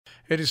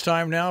It is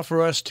time now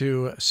for us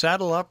to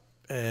saddle up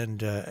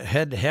and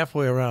head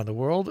halfway around the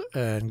world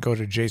and go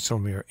to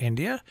Jaisalmer,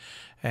 India,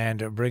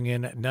 and bring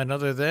in none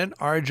other than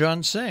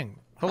Arjun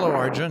Singh. Hello,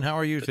 Arjun. How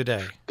are you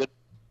today? Good.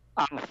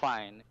 I'm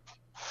fine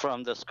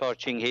from the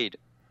scorching heat.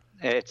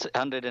 It's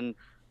 100 and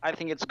I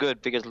think it's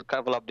good because a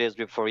couple of days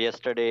before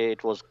yesterday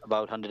it was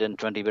about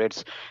 120, but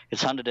it's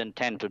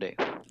 110 today.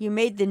 You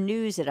made the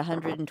news at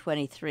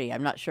 123.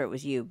 I'm not sure it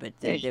was you, but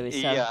there was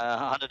some. Yeah,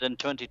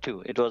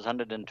 122. It was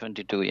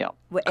 122. Yeah,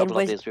 And couple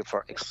of days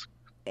before.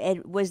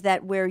 was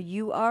that where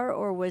you are,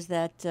 or was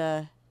that?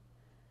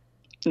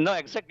 No,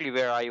 exactly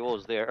where I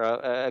was there.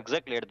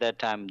 Exactly at that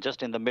time,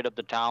 just in the mid of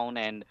the town,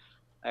 and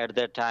at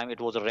that time it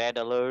was a red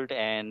alert,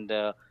 and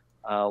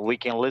we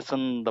can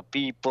listen the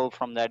people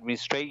from the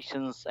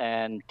administrations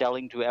and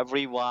telling to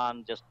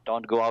everyone just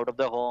don't go out of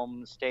the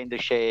home, stay in the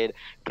shade,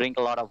 drink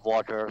a lot of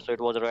water. So it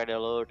was a red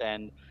alert,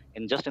 and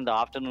just in the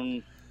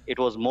afternoon it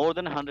was more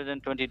than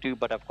 122,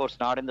 but of course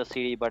not in the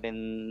city, but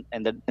in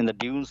the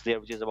dunes there,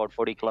 which is about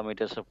 40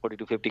 kilometers or 40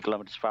 to 50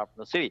 kilometers far from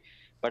the city.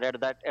 But at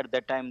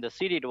that time, the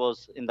city, it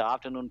was in the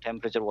afternoon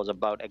temperature was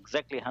about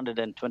exactly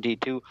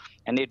 122,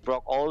 and it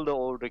broke all the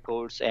old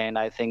records. And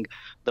I think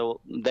the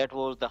that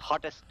was the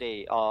hottest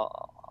day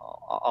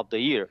of the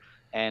year.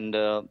 And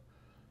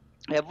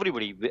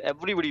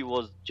everybody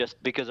was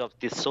just because of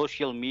this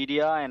social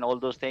media and all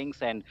those things.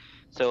 And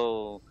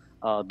so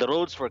the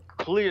roads were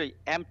clearly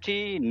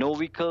empty, no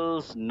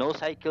vehicles, no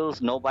cycles,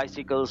 no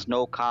bicycles,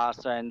 no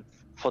cars, and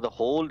for the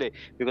whole day,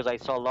 because I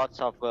saw lots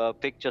of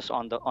pictures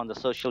on the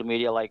social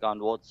media, like on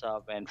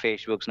WhatsApp and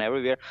Facebooks and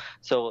everywhere.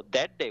 So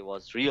that day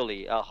was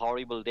really a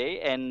horrible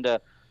day. And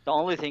the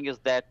only thing is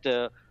that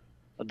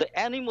the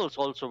animals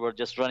also were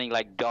just running,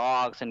 like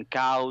dogs and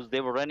cows.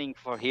 They were running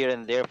for here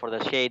and there for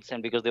the shades,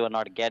 and because they were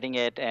not getting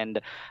it.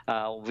 And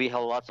we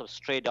have lots of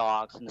stray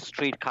dogs and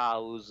street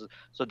cows.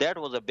 So that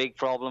was a big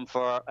problem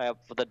for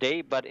the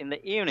day. But in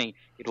the evening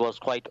it was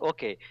quite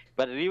okay.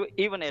 But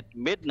even at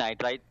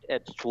midnight, right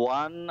at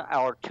 1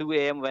 or 2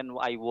 a.m., when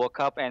I woke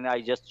up and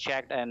I just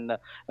checked, and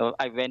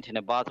I went in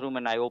a bathroom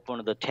and I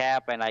opened the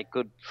tap, and I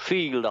could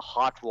feel the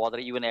hot water.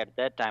 Even at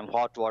that time,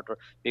 hot water,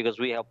 because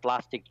we have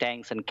plastic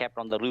tanks and kept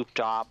on the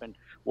rooftop, and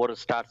water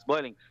starts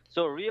boiling.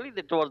 So really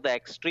that was the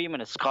extreme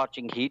and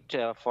scorching heat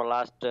for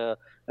last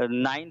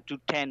 9 to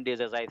 10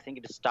 days, as I think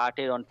it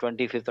started on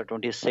 25th or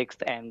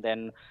 26th, and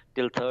then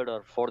till 3rd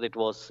or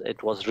 4th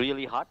it was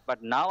really hot.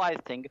 But now I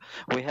think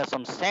we have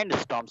some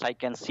sandstorms. I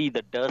can see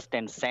the dust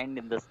and sand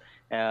in this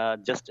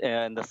just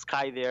in the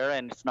sky there,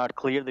 and it's not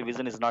clear. The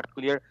vision is not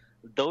clear,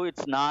 though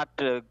it's not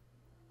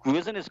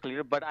vision is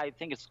clear. But I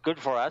think it's good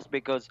for us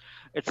because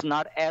it's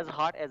not as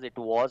hot as it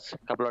was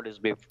a couple of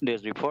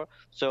days before.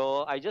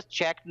 So I just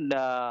checked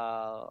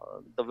the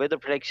weather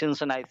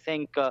predictions, and I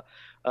think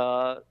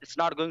it's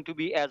not going to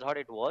be as hot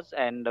it was,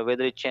 and the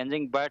weather is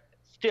changing. But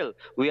still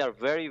we are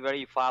very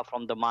very far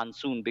from the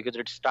monsoon, because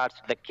it starts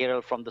the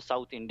Kerala from the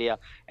South India,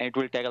 and it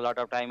will take a lot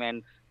of time.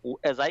 And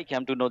as I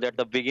came to know that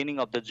the beginning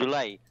of the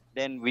July,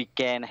 then we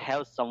can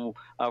have some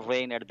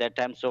rain at that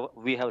time. So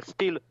we have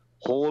still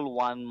whole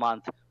 1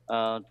 month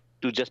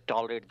to just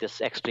tolerate this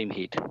extreme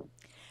heat.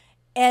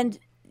 And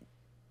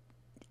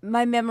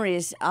my memory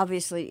is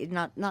obviously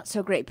not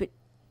so great, but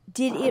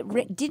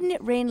didn't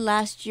it rain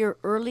last year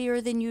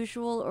earlier than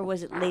usual, or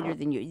was it later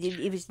than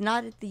usual? It was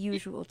not at the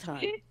usual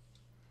time.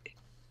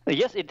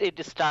 Yes,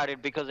 it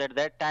started because at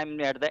that time,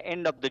 at the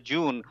end of the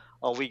June,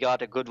 we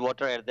got a good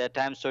water at that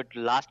time. So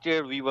last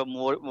year we were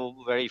more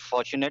very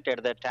fortunate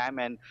at that time,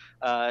 and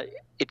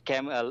it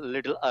came a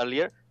little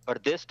earlier.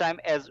 But this time,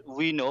 as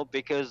we know,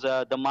 because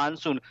the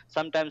monsoon,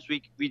 sometimes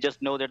we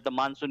just know that the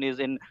monsoon is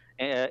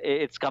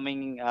it's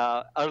coming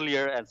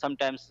earlier, and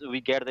sometimes we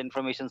get the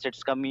information that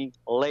it's coming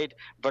late.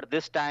 But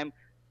this time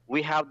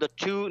we have the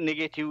two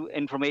negative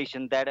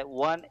information, that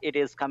one it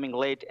is coming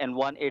late, and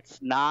one it's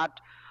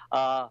not.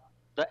 Uh,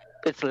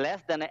 it's less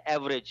than an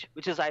average,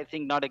 which is I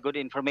think not a good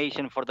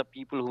information for the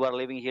people who are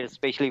living here,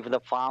 especially for the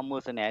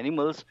farmers and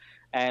animals.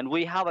 And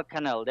we have a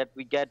canal that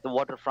we get the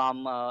water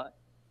from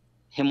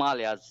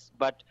Himalayas,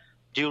 but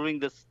during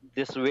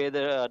this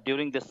weather,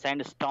 during the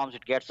sandstorms,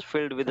 it gets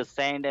filled with the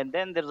sand, and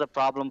then there's a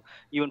problem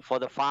even for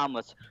the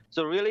farmers.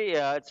 So really,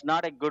 it's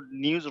not a good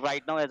news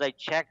right now. As I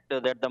checked,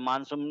 that the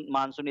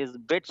monsoon is a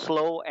bit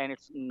slow and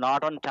it's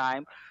not on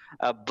time.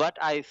 But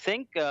I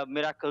think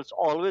miracles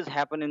always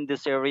happen in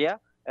this area.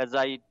 As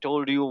I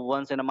told you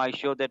once in my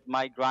show, that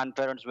my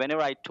grandparents,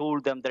 whenever I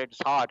told them that it's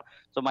hot,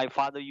 so my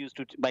grandpa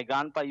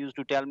used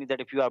to tell me that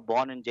if you are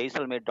born in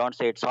Jaisalmer, don't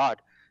say it's hot.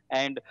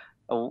 And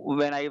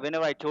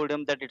whenever I told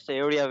him that it's an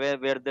area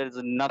where there's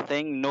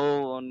nothing,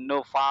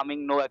 no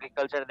farming, no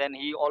agriculture, then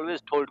he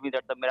always told me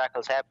that the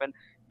miracles happen,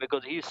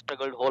 because he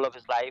struggled whole of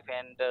his life.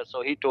 And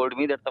so he told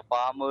me that the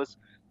farmers,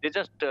 they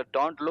just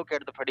don't look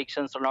at the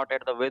predictions or not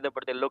at the weather,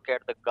 but they look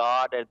at the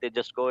God, and they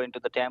just go into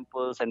the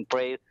temples and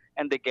pray,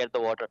 and they get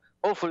the water.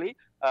 Hopefully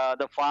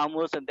the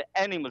farmers and the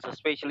animals,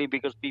 especially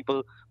because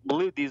people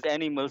believe these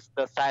animals,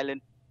 the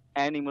silent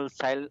animals,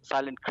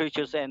 silent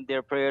creatures, and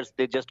their prayers,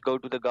 they just go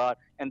to the god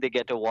and they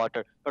get a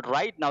water. But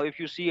right now, if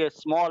you see a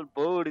small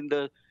bird in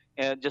the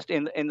just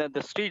in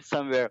the street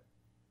somewhere,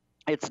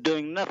 it's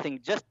doing nothing,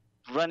 just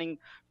running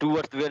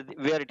towards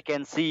where it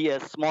can see a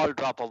small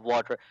drop of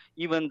water.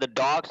 Even the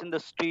dogs in the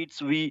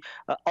streets, we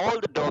all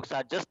the dogs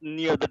are just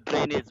near the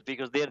drainage,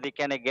 because there they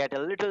can get a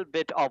little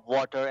bit of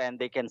water and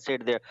they can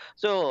sit there.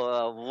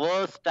 So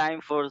worst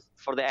time for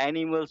the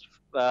animals,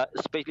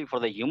 especially for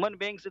the human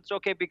beings, it's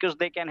okay because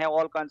they can have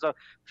all kinds of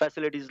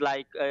facilities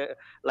like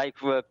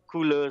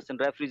coolers and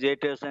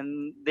refrigerators,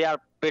 and they are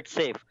bit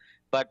safe.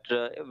 But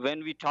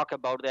when we talk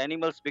about the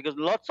animals, because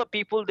lots of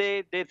people,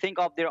 they think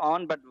of their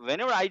own, but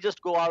whenever I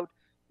just go out,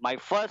 my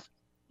first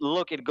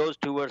look, it goes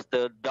towards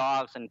the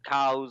dogs and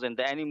cows and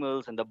the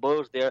animals and the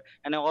birds there,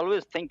 and I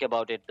always think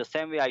about it the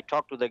same way I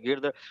talk to the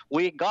girder.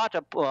 We got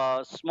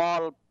a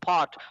small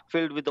pot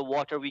filled with the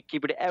water. We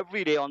keep it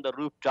every day on the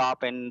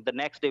rooftop, and the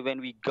next day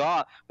when we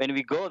go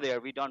there,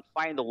 we don't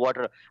find the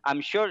water.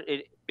 I'm sure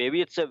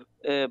maybe it's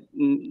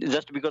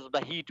just because of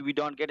the heat we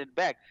don't get it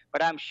back,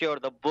 but I'm sure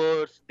the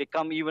birds, they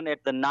come even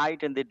at the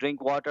night and they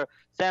drink water.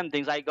 Same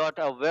things. I got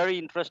a very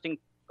interesting,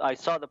 I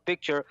saw the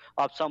picture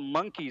of some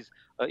monkeys,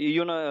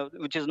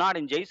 which is not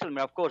in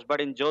Jaisalmer, of course,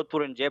 but in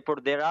Jodhpur and Jaipur,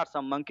 there are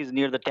some monkeys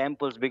near the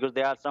temples, because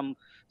there are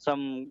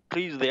some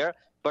trees there.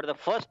 But the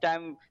first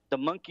time, the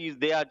monkeys,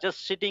 they are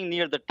just sitting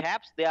near the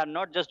taps. They are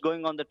not just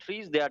going on the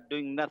trees. They are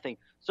doing nothing.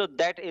 So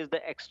that is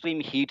the extreme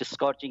heat,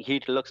 scorching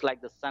heat. Looks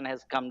like the sun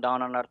has come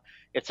down on Earth.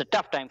 It's a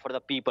tough time for the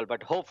people,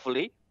 but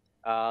hopefully,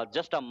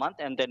 just a month,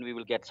 and then we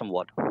will get some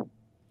water.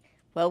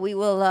 Well, we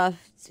will.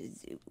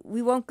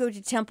 We won't go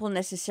to temple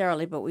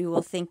necessarily, but we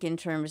will think in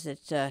terms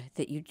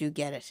that you do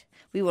get it.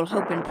 We will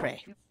hope and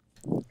pray.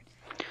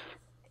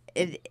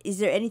 Is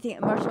there anything,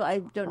 Marshall? I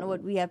don't know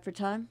what we have for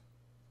time.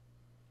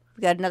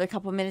 We got another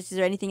couple of minutes. Is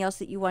there anything else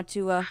that you want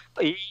to?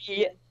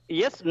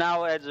 Yes,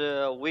 now as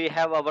we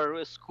have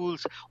our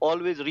schools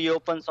always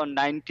reopens on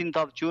 19th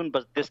of June,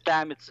 but this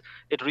time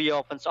it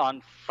reopens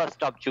on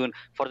 1st of June.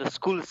 For the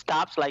school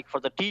staffs, like for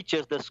the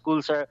teachers, the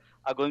schools are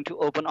going to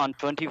open on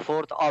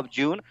 24th of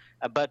June,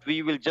 but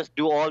we will just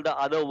do all the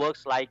other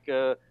works like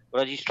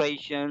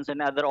registrations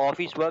and other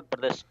office work.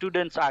 But the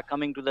students are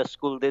coming to the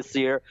school this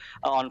year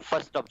on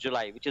 1st of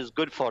July, which is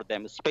good for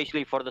them,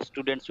 especially for the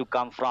students who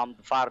come from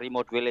far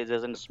remote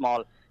villages and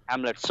small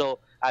hamlets. So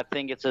I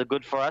think it's a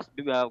good for us,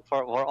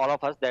 for all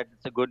of us, that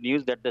it's a good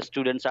news that the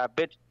students are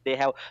they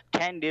have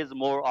 10 days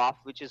more off,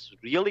 which is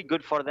really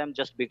good for them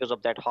just because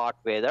of that hot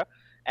weather.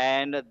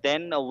 And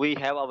then we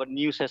have our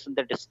new session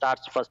that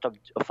starts first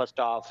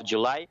of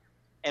July,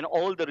 and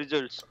all the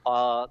results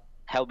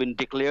have been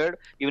declared.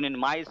 Even in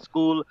my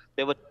school,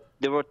 there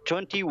were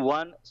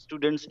 21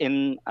 students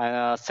in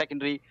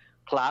secondary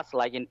class,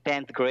 like in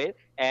 10th grade,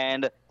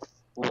 and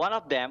one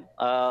of them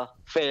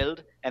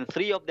failed, and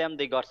three of them,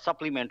 they got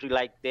supplementary,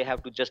 like they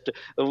have to just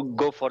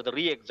go for the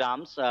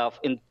re-exams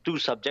in two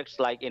subjects,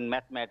 like in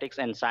mathematics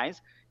and science,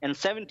 and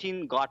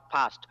 17 got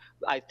passed,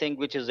 I think,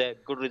 which is a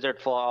good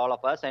result for all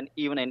of us. And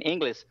even in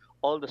English,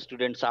 all the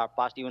students are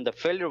passed. Even the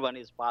failure one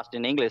is passed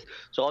in English.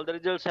 So all the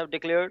results have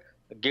declared.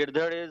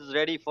 Girdhar is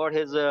ready for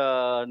his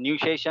new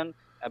session,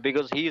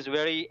 because he is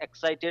very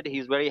excited. He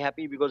is very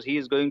happy because he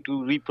is going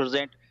to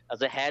represent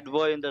as a head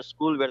boy in the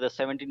school where the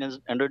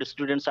 1700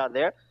 students are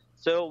there.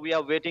 So we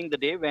are waiting the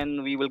day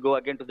when we will go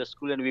again to the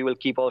school and we will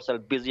keep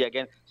ourselves busy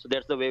again. So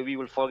that's the way we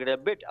will forget a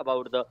bit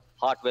about the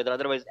hot weather.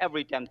 Otherwise,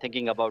 every time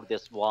thinking about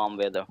this warm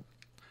weather.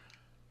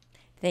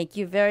 Thank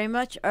you very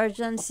much,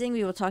 Arjun Singh.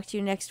 We will talk to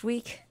you next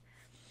week.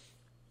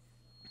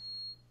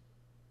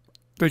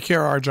 Take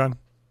care, Arjun.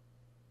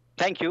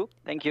 Thank you.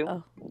 Thank you.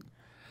 Oh.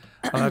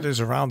 That is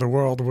Around the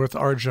World with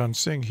Arjun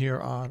Singh here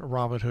on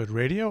Robin Hood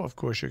Radio. Of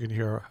course, you can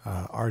hear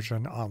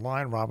Arjun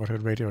online,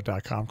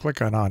 robinhoodradio.com.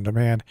 Click on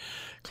demand.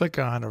 Click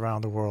on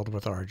Around the World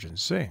with Arjun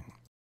Singh.